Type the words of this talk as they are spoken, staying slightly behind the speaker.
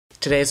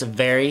Today is a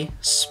very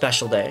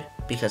special day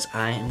because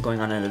I am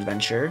going on an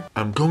adventure.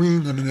 I'm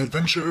going on an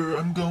adventure.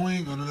 I'm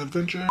going on an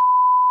adventure.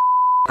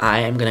 I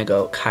am gonna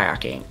go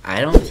kayaking.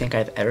 I don't think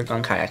I've ever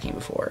gone kayaking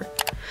before.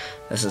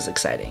 This is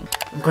exciting.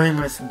 I'm going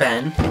with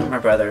Ben, my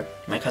brother,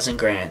 my cousin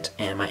Grant,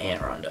 and my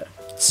Aunt Rhonda.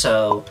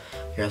 So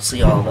you'll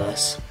see all of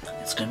us.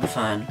 It's gonna be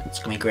fun. It's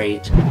gonna be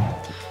great.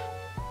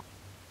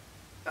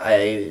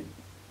 I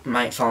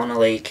might fall in a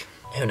lake.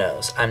 Who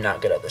knows? I'm not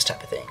good at this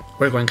type of thing.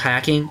 We're going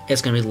kayaking.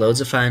 It's gonna be loads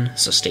of fun,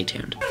 so stay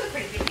tuned.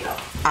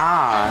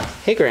 Ah.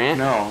 Hey, Grant.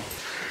 No.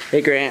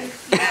 Hey, Grant.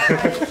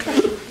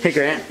 Hey,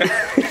 Grant.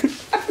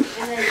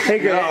 Hey,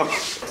 Grant. No.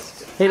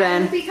 Hey,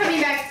 Ben. I'll be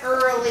coming back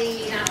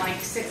early, not like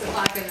 6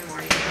 o'clock in the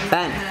morning. I'm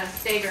Ben. gonna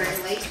stay very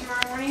late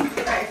tomorrow morning.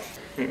 Okay.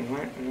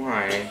 What?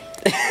 Why?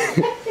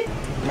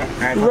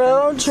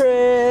 Road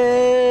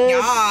trip!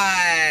 Yes!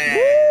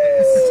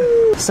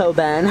 So,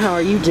 Ben, how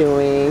are you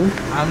doing?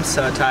 I'm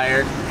so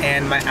tired,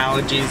 and my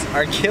allergies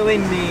are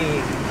killing me.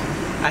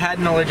 I had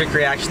an allergic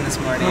reaction this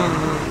morning.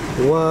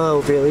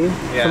 Whoa, really?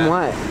 Yeah. From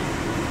what?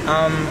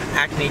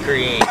 Acne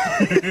cream.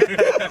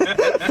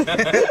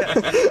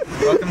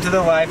 Welcome to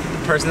the life of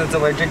the person that's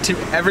allergic to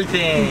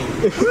everything.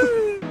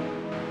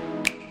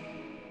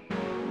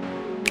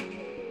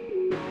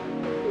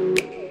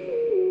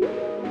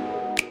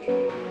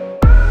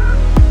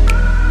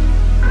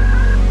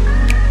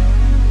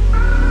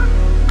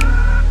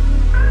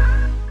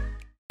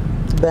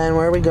 Ben,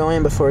 where are we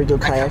going before we go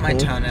kayaking? I cut my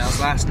toenails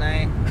last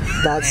night.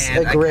 That's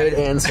and a great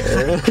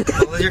answer.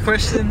 What was your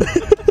question?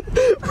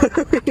 Where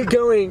are we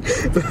going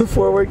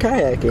before we're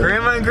kayaking?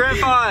 Grandma and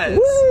Grandpa's.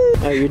 Woo!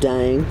 Are you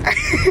dying?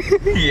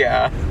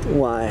 Yeah.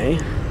 Why?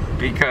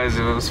 Because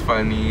it was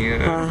funny.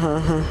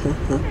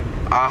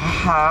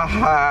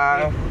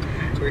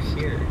 We're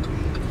here.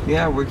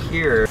 Yeah, we're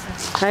here.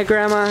 Hi,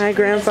 Grandma. Hi,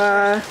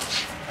 Grandpa.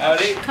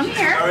 Howdy. Come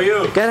here. How are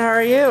you? Good, how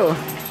are you?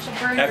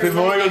 Happy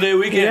Memorial Day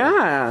weekend.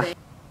 Yeah.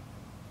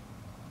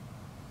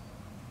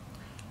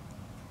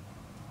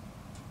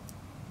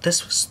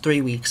 This was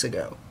 3 weeks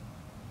ago.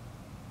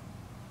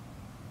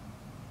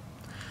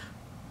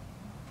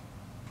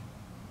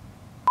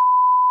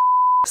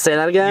 Say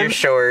that again? You're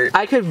short.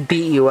 I could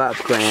beat you up,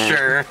 Grant.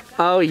 Sure.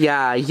 Oh,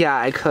 yeah,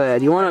 I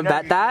could. You want to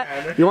bet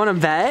that? You want to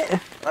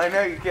bet? I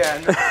know you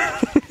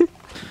can.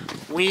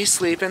 We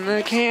sleep in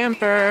the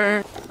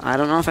camper. I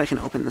don't know if I can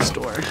open this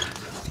door.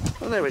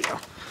 Oh, there we go.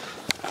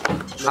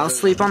 I'll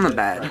sleep on the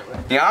bed.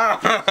 Yeah.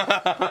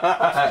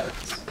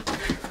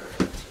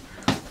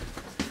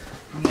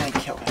 I'm gonna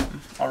kill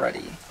him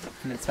already.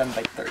 And it's been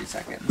like 30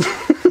 seconds.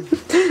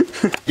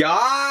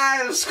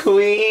 Yes,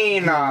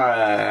 Queen.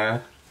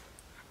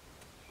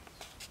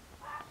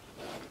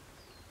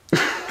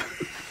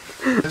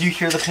 Did you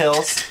hear the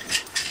pills?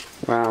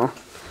 Wow.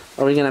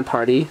 Are we gonna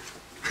party?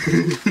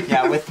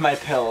 Yeah, with my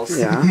pills.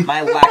 Yeah.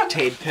 My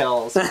lactate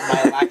pills.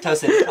 My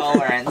lactose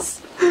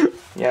intolerance.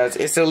 Yeah,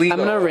 it's illegal.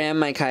 I'm gonna ram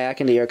my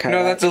kayak into your kayak.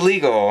 No, that's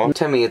illegal.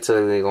 Tell me it's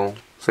illegal.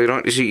 So you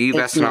don't. You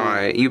best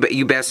not.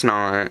 You best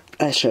not.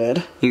 I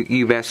should.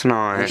 You best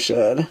not. I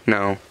should.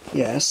 No.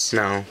 Yes.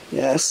 No.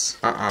 Yes.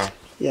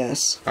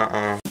 Yes. Yes.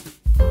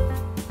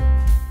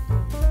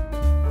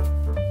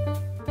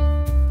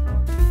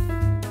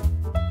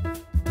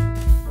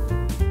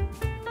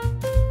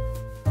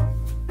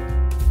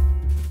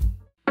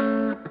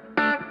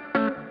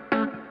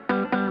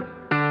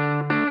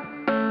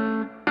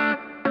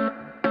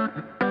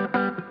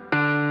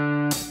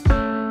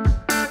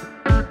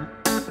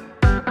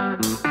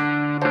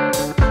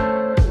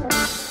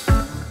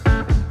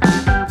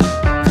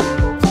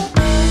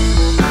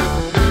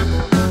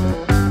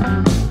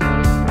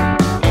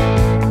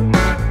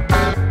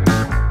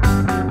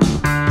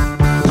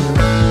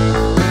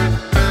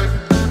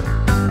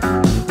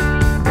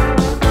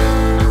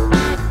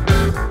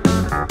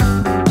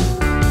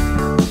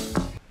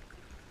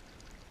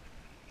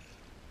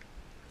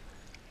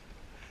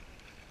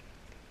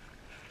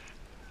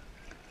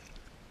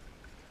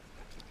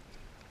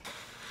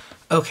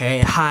 Okay,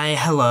 hi,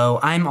 hello.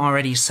 I'm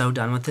already so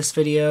done with this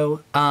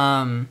video.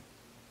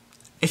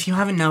 If you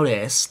haven't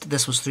noticed,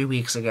 this was 3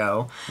 weeks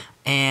ago,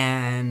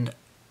 and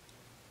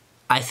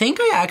I think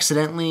I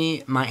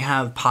accidentally might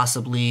have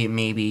possibly,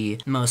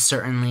 maybe, most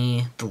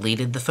certainly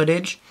deleted the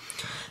footage,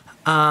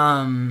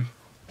 from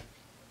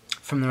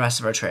the rest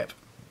of our trip.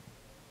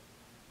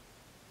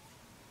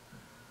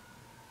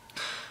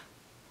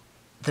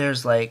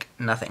 There's, like,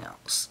 nothing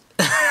else.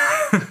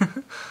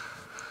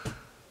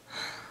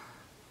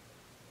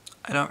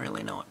 I don't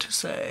really know what to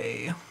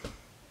say.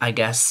 I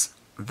guess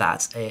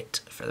that's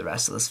it for the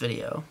rest of this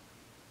video.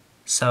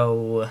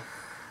 So,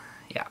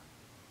 yeah.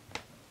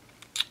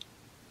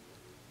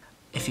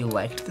 If you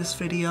liked this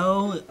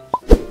video,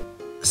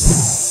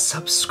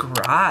 subscribe.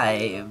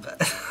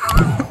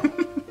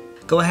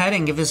 Go ahead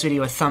and give this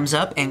video a thumbs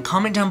up and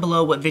comment down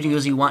below what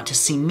videos you want to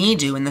see me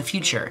do in the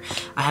future.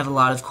 I have a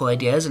lot of cool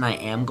ideas and I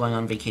am going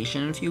on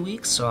vacation in a few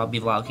weeks, so I'll be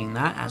vlogging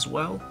that as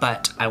well,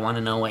 but I want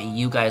to know what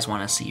you guys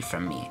want to see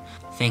from me.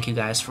 Thank you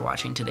guys for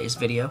watching today's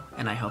video,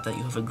 and I hope that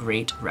you have a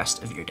great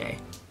rest of your day.